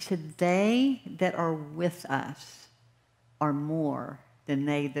 He said, "They that are with us are more than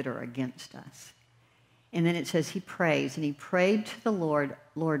they that are against us." And then it says he prays, and he prayed to the Lord,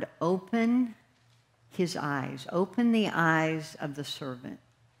 "Lord, open his eyes, open the eyes of the servant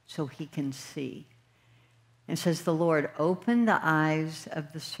so he can see." And it says the Lord opened the eyes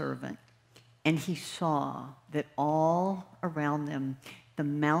of the servant, and he saw that all around them the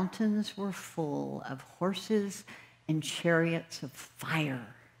mountains were full of horses and chariots of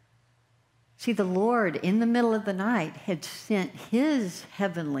fire. See, the Lord in the middle of the night had sent his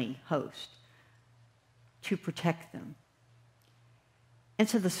heavenly host to protect them. And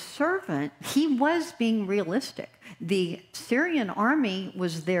so the servant, he was being realistic. The Syrian army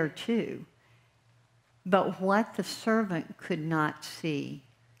was there too. But what the servant could not see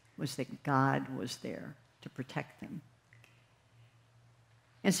was that God was there to protect them.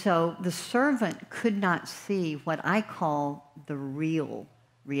 And so the servant could not see what I call the real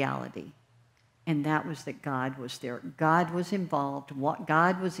reality. And that was that God was there. God was involved.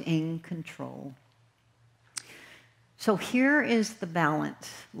 God was in control. So here is the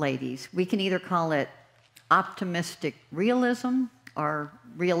balance, ladies. We can either call it optimistic realism or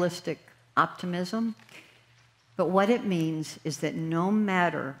realistic optimism. But what it means is that no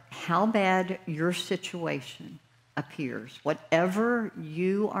matter how bad your situation appears, whatever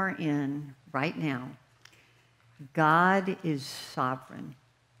you are in right now, God is sovereign.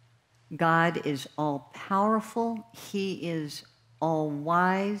 God is all-powerful. He is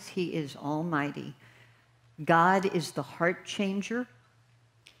all-wise. He is almighty. God is the heart changer.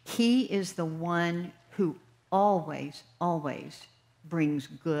 He is the one who always, always brings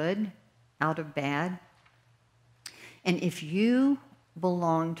good out of bad. And if you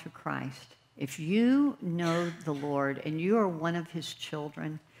belong to Christ, if you know the Lord and you are one of his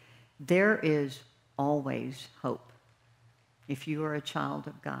children, there is always hope if you are a child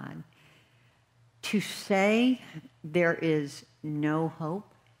of God. To say there is no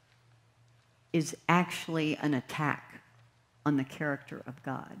hope is actually an attack on the character of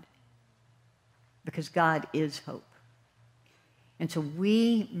God, because God is hope. And so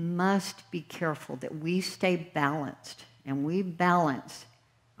we must be careful that we stay balanced and we balance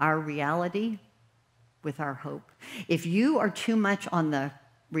our reality with our hope. If you are too much on the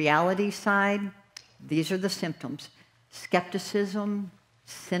reality side, these are the symptoms: skepticism,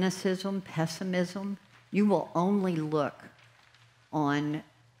 cynicism, pessimism. You will only look on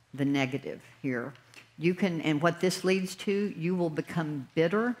the negative here. And what this leads to, you will become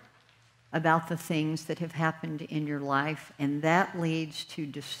bitter about the things that have happened in your life, and that leads to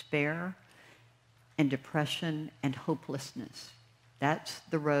despair and depression and hopelessness. That's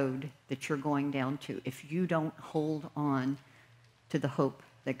the road that you're going down to if you don't hold on to the hope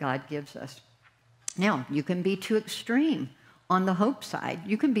that God gives us. Now, you can be too extreme on the hope side.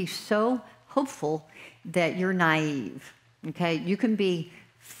 You can be so hopeful that you're naive, okay? You can be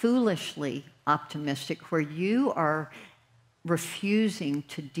foolishly optimistic, where you are refusing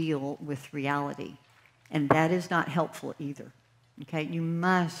to deal with reality. And that is not helpful either. Okay? You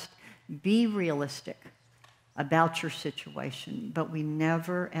must be realistic about your situation, but we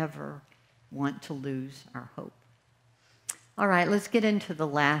never, ever want to lose our hope. All right, let's get into the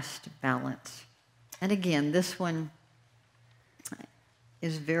last balance. And again, this one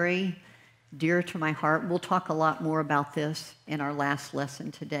is very dear to my heart. We'll talk a lot more about this in our last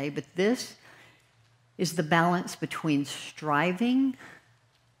lesson today, but this is the balance between striving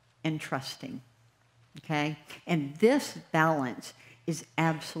and trusting, okay? And this balance is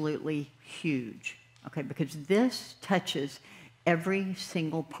absolutely huge, okay, because this touches every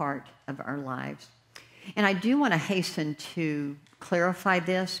single part of our lives. And I do want to hasten to clarify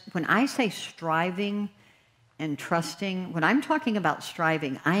this. When I say striving and trusting, when I'm talking about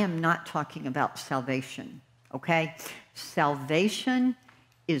striving, I am not talking about salvation, okay? Salvation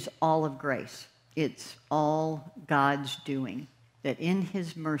is all of grace. It's all God's doing, that in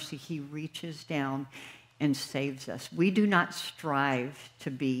his mercy, he reaches down and saves us. We do not strive to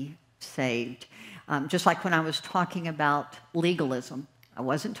be saved. Just like when I was talking about legalism, I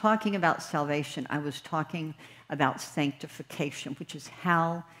wasn't talking about salvation. I was talking about sanctification, which is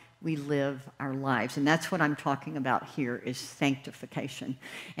how we live our lives. And that's what I'm talking about here is sanctification.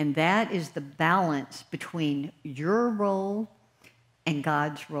 And that is the balance between your role and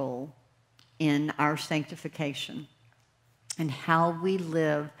God's role in our sanctification and how we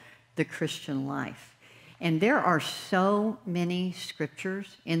live the Christian life. And there are so many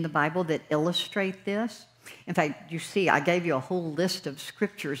scriptures in the Bible that illustrate this. In fact, you see, I gave you a whole list of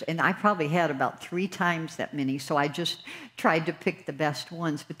scriptures, and I probably had about 3 times that many, so I just tried to pick the best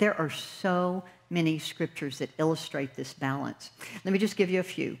ones. But there are so many scriptures that illustrate this balance. Let me just give you a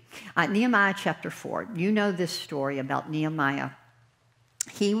few. Nehemiah chapter 4. You know this story about Nehemiah.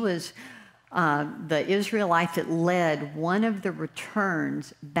 He was the Israelite that led one of the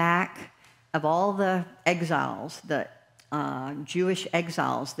returns back of all the exiles, the Jewish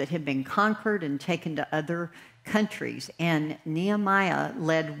exiles that had been conquered and taken to other countries. And Nehemiah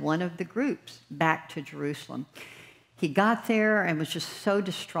led one of the groups back to Jerusalem. He got there and was just so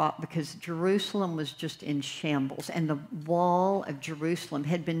distraught because Jerusalem was just in shambles and the wall of Jerusalem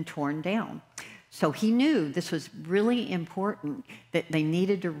had been torn down. So he knew this was really important, that they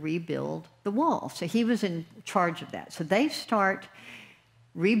needed to rebuild the wall. So he was in charge of that. So they start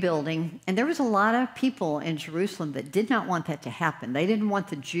rebuilding, and there was a lot of people in Jerusalem that did not want that to happen. They didn't want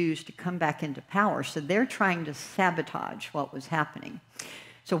the Jews to come back into power, so they're trying to sabotage what was happening.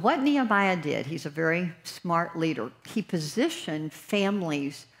 So what Nehemiah did, he's a very smart leader. He positioned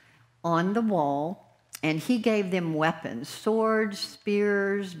families on the wall, and he gave them weapons, swords,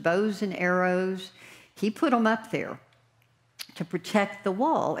 spears, bows and arrows. He put them up there to protect the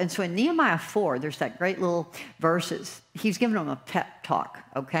wall. And so in Nehemiah 4, there's that great little verses. He's giving them a pep talk,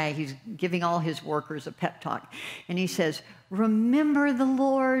 okay? He's giving all his workers a pep talk. And he says, remember the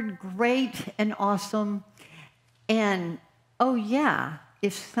Lord, great and awesome. And, oh yeah,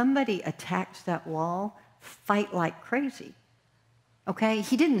 if somebody attacks that wall, fight like crazy. Okay?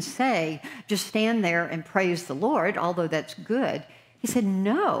 He didn't say, just stand there and praise the Lord, although that's good. He said,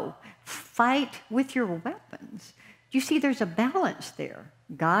 no, fight with your weapons. You see, there's a balance there.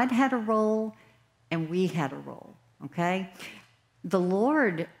 God had a role, and we had a role, okay? The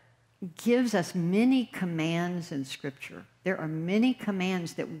Lord gives us many commands in Scripture. There are many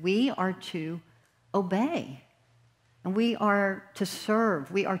commands that we are to obey, and we are to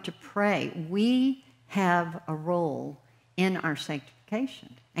serve. We are to pray. We have a role in our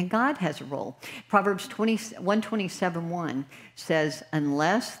sanctification, and God has a role. Proverbs 127:1 says,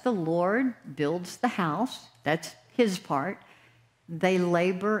 unless the Lord builds the house, that's his part, they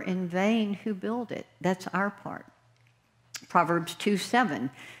labor in vain who build it. That's our part. Proverbs 2:7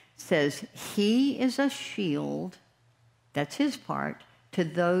 says, he is a shield, that's his part, to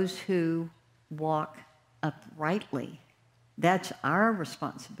those who walk uprightly. That's our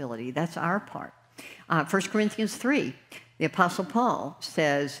responsibility. That's our part. 1 Corinthians 3, the Apostle Paul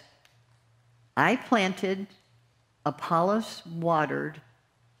says, I planted, Apollos watered,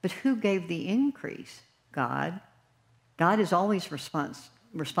 but who gave the increase? God. God is always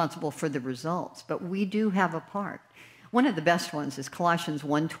responsible for the results, but we do have a part. One of the best ones is Colossians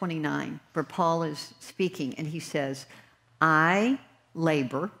 1:29, where Paul is speaking, and he says, I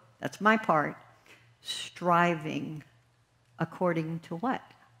labor, that's my part, striving according to what?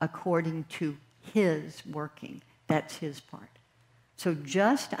 According to his working. That's his part. So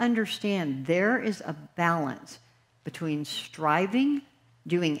just understand there is a balance between striving,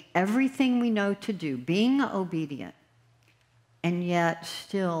 doing everything we know to do, being obedient, and yet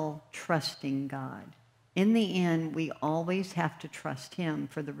still trusting God. In the end, we always have to trust him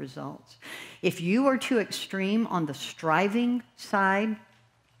for the results. If you are too extreme on the striving side,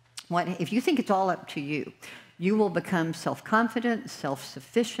 if you think it's all up to you, You will become self-confident,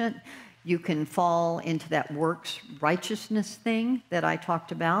 self-sufficient. You can fall into that works righteousness thing that I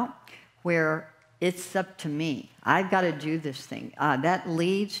talked about, where it's up to me. I've got to do this thing. That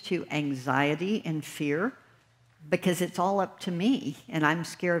leads to anxiety and fear because it's all up to me, and I'm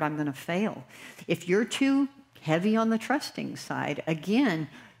scared I'm going to fail. If you're too heavy on the trusting side, again,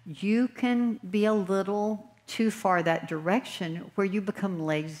 you can be a little too far that direction where you become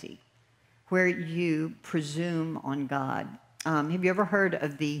lazy, where you presume on God. Have you ever heard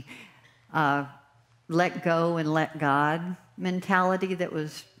of the let go and let God mentality that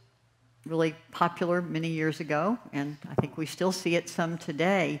was really popular many years ago? And I think we still see it some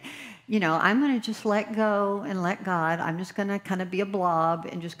today. You know, I'm going to just let go and let God. I'm just going to kind of be a blob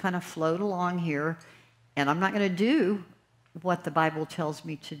and just kind of float along here. And I'm not going to do what the Bible tells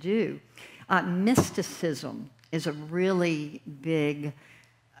me to do. Mysticism is a really big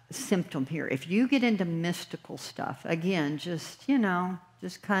symptom here. If you get into mystical stuff, again, just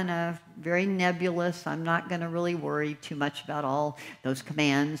kind of very nebulous. I'm not going to really worry too much about all those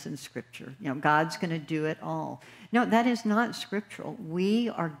commands in Scripture. You know, God's going to do it all. No, that is not scriptural. We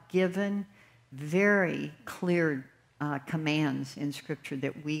are given very clear commands in Scripture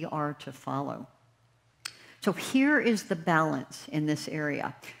that we are to follow. So here is the balance in this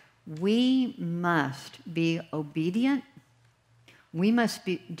area. We must be obedient. We must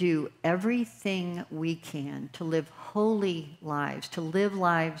do everything we can to live holy lives, to live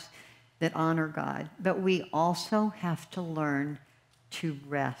lives that honor God. But we also have to learn to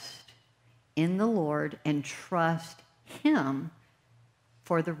rest in the Lord and trust Him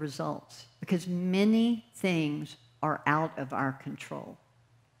for the results, because many things are out of our control.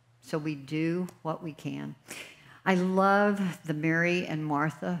 So we do what we can. I love the Mary and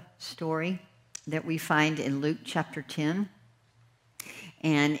Martha story that we find in Luke chapter 10.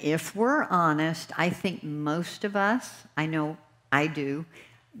 And if we're honest, I think most of us, I know I do,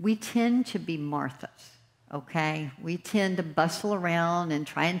 we tend to be Marthas, okay? We tend to bustle around and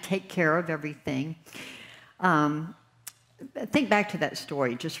try and take care of everything. Think back to that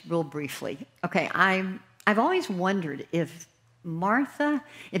story just real briefly. Okay, I've always wondered if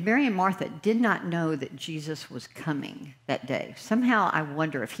Mary and Martha did not know that Jesus was coming that day. Somehow I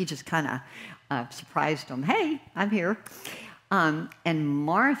wonder if he just kind of surprised them. Hey, I'm here. And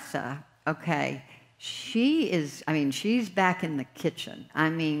Martha, okay, she's back in the kitchen. I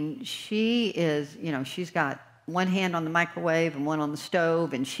mean, she is, she's got one hand on the microwave and one on the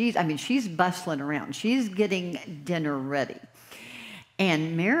stove, and she's bustling around. She's getting dinner ready.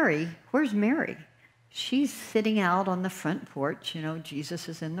 And Mary, where's Mary? She's sitting out on the front porch. Jesus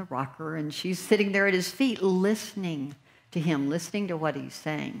is in the rocker, and she's sitting there at his feet listening to him, listening to what he's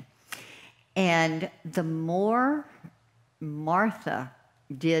saying. And the more Martha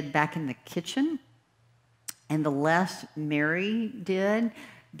did back in the kitchen and the less Mary did,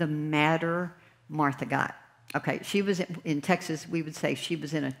 the madder Martha got. Okay, she was in Texas, we would say she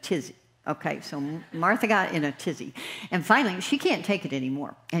was in a tizzy. Okay, so Martha got in a tizzy. And finally, she can't take it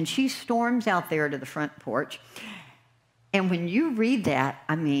anymore. And she storms out there to the front porch. And when you read that,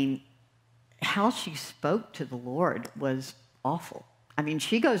 how she spoke to the Lord was awful.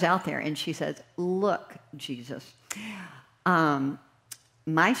 She goes out there and she says, "Look, Jesus,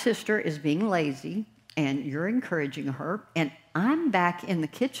 my sister is being lazy, and you're encouraging her, and I'm back in the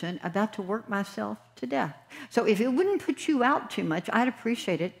kitchen about to work myself to death. So if it wouldn't put you out too much, I'd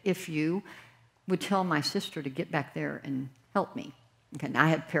appreciate it if you would tell my sister to get back there and help me." Okay, now I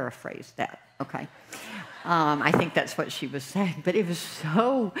had paraphrased that, okay? I think that's what she was saying, but it was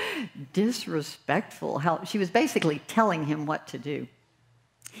so disrespectful how she was basically telling him what to do.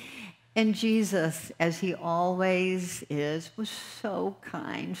 And Jesus, as he always is, was so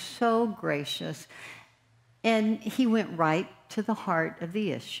kind, so gracious. And he went right to the heart of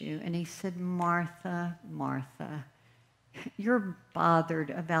the issue, and he said, "Martha, Martha, you're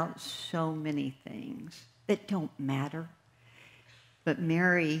bothered about so many things that don't matter. But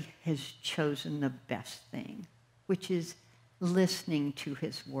Mary has chosen the best thing, which is listening to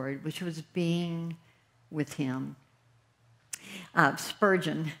his word, which was being with him."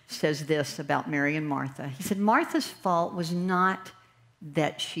 Spurgeon says this about Mary and Martha. He said, "Martha's fault was not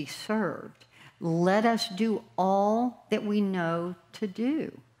that she served. Let us do all that we know to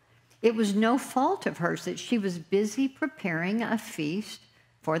do. It was no fault of hers that she was busy preparing a feast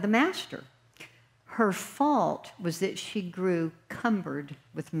for the master. Her fault was that she grew cumbered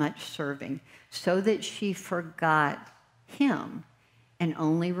with much serving, so that she forgot him and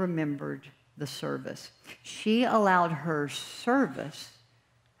only remembered the service. She allowed her service,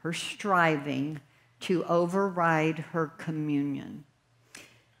 her striving, to override her communion."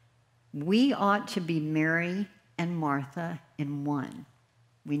 We ought to be Mary and Martha in one.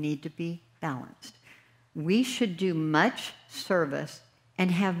 We need to be balanced. We should do much service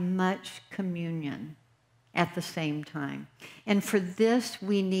and have much communion at the same time. And for this,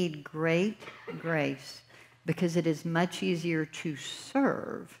 we need great grace, because it is much easier to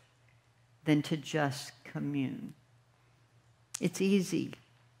serve than to just commune. It's easy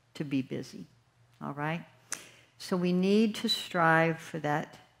to be busy, all right? So we need to strive for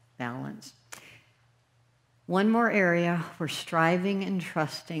that balance. One more area where striving and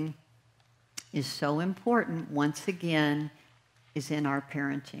trusting is so important, once again, is in our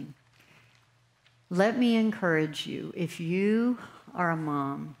parenting. Let me encourage you, if you are a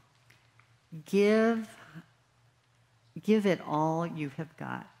mom, give it all you have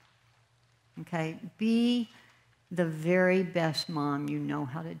got, okay? Be the very best mom you know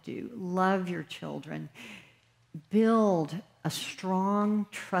how to do. Love your children. Build a strong,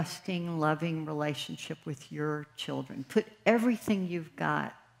 trusting, loving relationship with your children. Put everything you've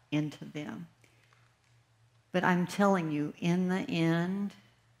got into them. But I'm telling you, in the end,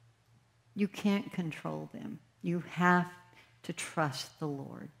 you can't control them. You have to trust the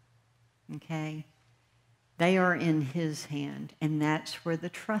Lord, okay? They are in His hand, and that's where the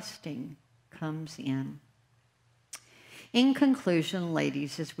trusting comes in. In conclusion,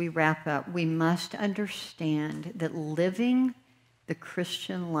 ladies, as we wrap up, we must understand that living the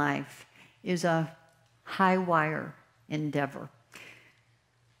Christian life is a high-wire endeavor.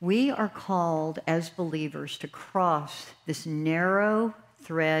 We are called as believers to cross this narrow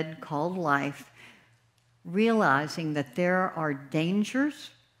thread called life, realizing that there are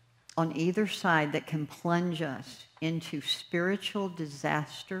dangers on either side that can plunge us into spiritual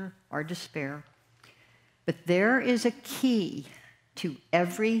disaster or despair. But there is a key to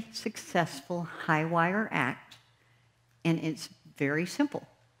every successful high-wire act, and it's very simple.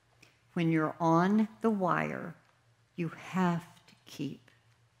 When you're on the wire, you have to keep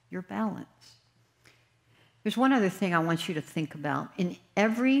your balance. There's one other thing I want you to think about. In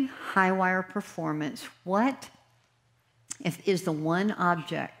every high-wire performance, what is the one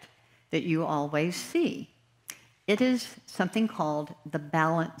object that you always see? It is something called the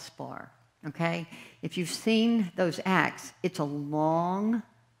balance bar, okay? If you've seen those acts, it's a long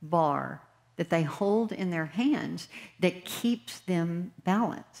bar that they hold in their hands that keeps them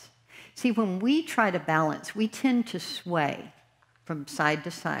balanced. See, when we try to balance, we tend to sway from side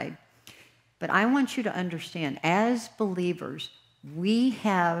to side. But I want you to understand, as believers, we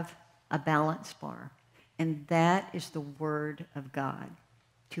have a balance bar, and that is the Word of God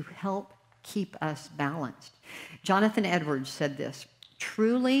to help keep us balanced. Jonathan Edwards said this: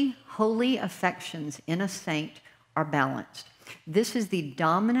 truly holy affections in a saint are balanced. This is the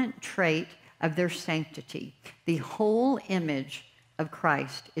dominant trait of their sanctity. The whole image of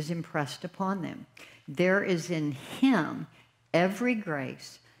Christ is impressed upon them. There is in Him every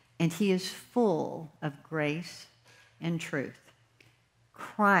grace, and He is full of grace and truth.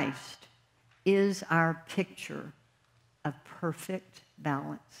 Christ is our picture of perfect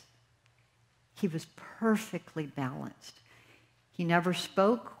balance. He was perfectly balanced. He never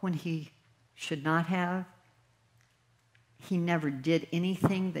spoke when He should not have. He never did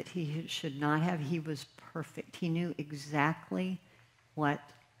anything that He should not have. He was perfect. He knew exactly what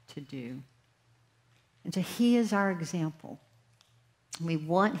to do. And so He is our example. We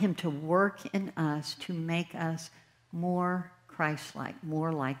want Him to work in us to make us more Christ-like,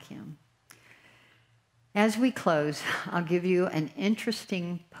 more like Him. As we close, I'll give you an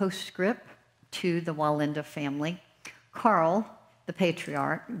interesting postscript to the Walenda family. Carl, the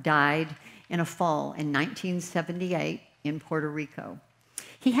patriarch, died in a fall in 1978 in Puerto Rico.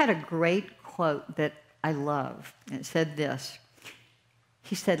 He had a great quote that I love, and it said this.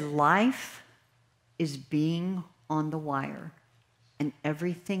 He said, "Life is being on the wire, and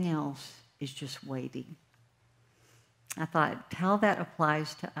everything else is just waiting." I thought how that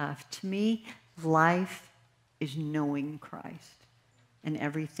applies to us. To me, life is knowing Christ, and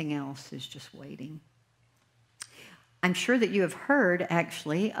everything else is just waiting. I'm sure that you have heard,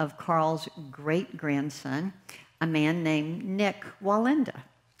 actually, of Carl's great-grandson, a man named Nick Walenda.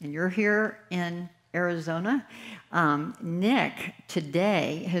 And you're here in Arizona. Nick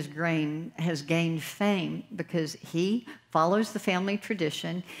today has gained fame because he follows the family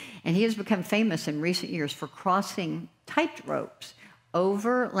tradition, and he has become famous in recent years for crossing tight ropes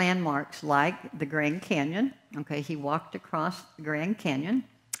over landmarks like the Grand Canyon. Okay, he walked across the Grand Canyon.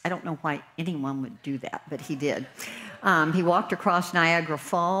 I don't know why anyone would do that, but he did. He walked across Niagara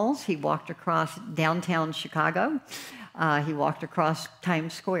Falls. He walked across downtown Chicago. He walked across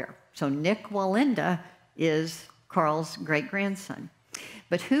Times Square. So Nick Walenda is Carl's great-grandson.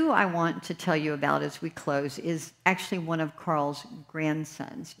 But who I want to tell you about as we close is actually one of Carl's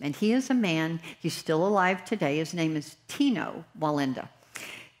grandsons. And he is a man, he's still alive today. His name is Tino Walenda.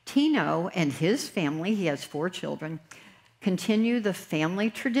 Tino and his family, he has 4 children, continue the family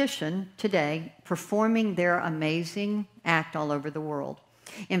tradition today, performing their amazing act all over the world.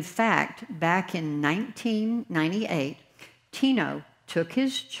 In fact, back in 1998, Tino took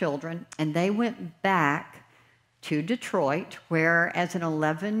his children and they went back to Detroit, where as an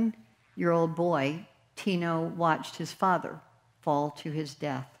 11-year-old boy, Tino watched his father fall to his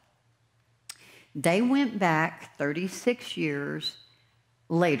death. They went back 36 years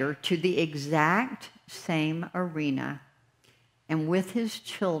later to the exact same arena, and with his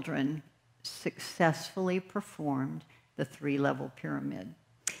children successfully performed the 3-level pyramid.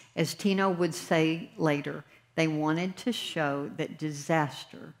 As Tino would say later, they wanted to show that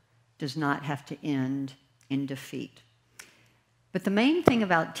disaster does not have to end in defeat. But the main thing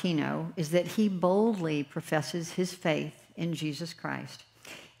about Tino is that he boldly professes his faith in Jesus Christ.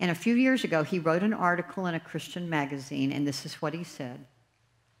 And a few years ago, he wrote an article in a Christian magazine, and this is what he said.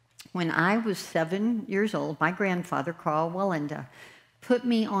 When I was 7 years old, my grandfather, Carl Walenda, put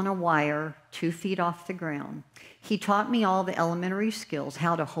me on a wire 2 feet off the ground. He taught me all the elementary skills,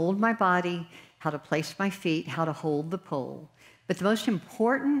 how to hold my body, how to place my feet, how to hold the pole. But the most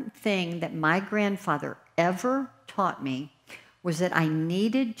important thing that my grandfather ever taught me was that I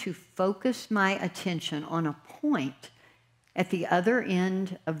needed to focus my attention on a point at the other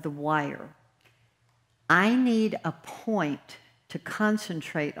end of the wire. I need a point to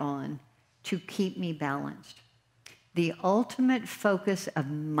concentrate on to keep me balanced. The ultimate focus of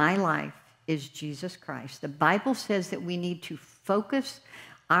my life is Jesus Christ. The Bible says that we need to focus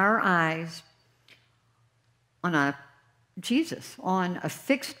our eyes on Jesus, on a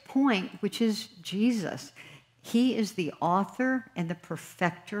fixed point, which is Jesus. He is the author and the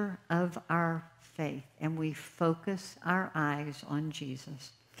perfecter of our faith, and we focus our eyes on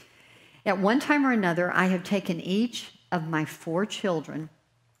Jesus. At one time or another, I have taken each of my 4 children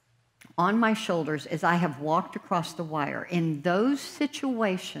on my shoulders as I have walked across the wire. In those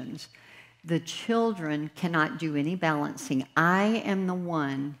situations, the children cannot do any balancing. I am the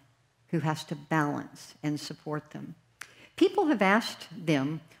one who has to balance and support them. People have asked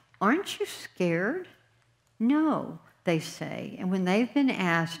them, "Aren't you scared?" "No," they say. And when they've been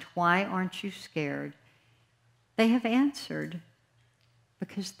asked, "Why aren't you scared?" they have answered,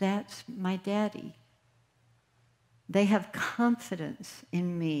 "Because that's my daddy." They have confidence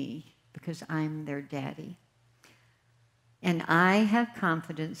in me because I'm their daddy. And I have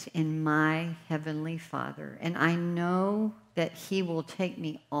confidence in my Heavenly Father. And I know that He will take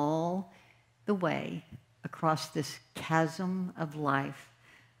me all the way across this chasm of life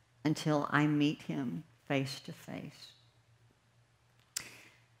until I meet Him face to face.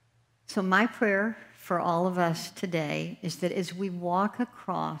 So my prayer for all of us today is that as we walk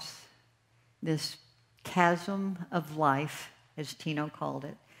across this chasm of life, as Tino called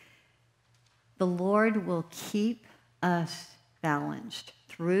it, the Lord will keep us balanced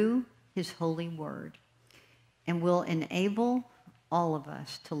through His holy word and will enable all of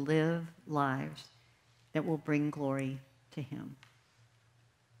us to live lives that will bring glory to Him.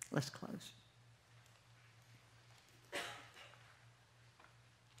 Let's close.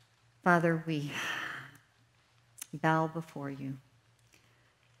 Father, we bow before you.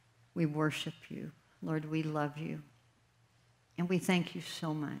 We worship you. Lord, we love you. And we thank you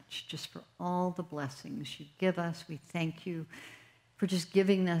so much just for all the blessings you give us. We thank you for just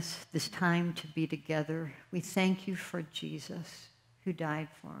giving us this time to be together. We thank you for Jesus who died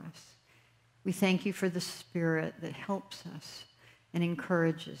for us. We thank you for the Spirit that helps us and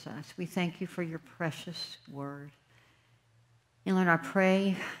encourages us. We thank you for your precious word. And Lord, I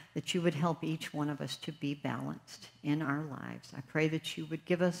pray that you would help each one of us to be balanced in our lives. I pray that you would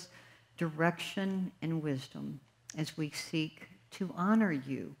give us direction and wisdom as we seek to honor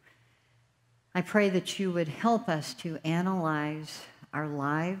you. I pray that you would help us to analyze our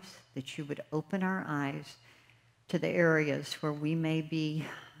lives, that you would open our eyes to the areas where we may be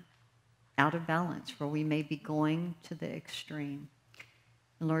out of balance, where we may be going to the extreme.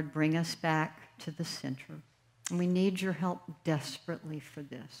 And Lord, bring us back to the center. And we need your help desperately for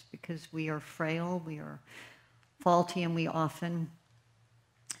this because we are frail, we are faulty, and we often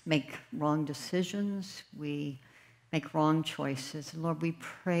make wrong decisions. We make wrong choices. And Lord, we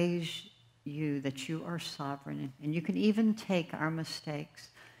praise you that you are sovereign and you can even take our mistakes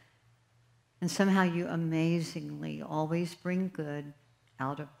and somehow you amazingly always bring good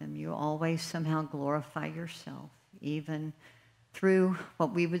out of them. You always somehow glorify yourself even through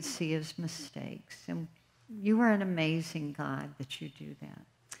what we would see as mistakes. And You are an amazing God that you do that.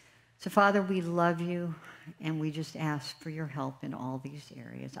 So, Father, we love you, and we just ask for your help in all these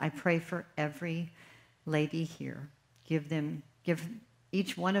areas. I pray for every lady here. Give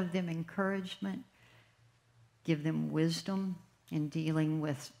each one of them encouragement. Give them wisdom in dealing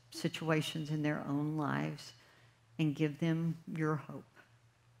with situations in their own lives, and give them your hope.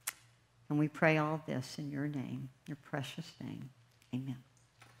 And we pray all this in your name, your precious name. Amen.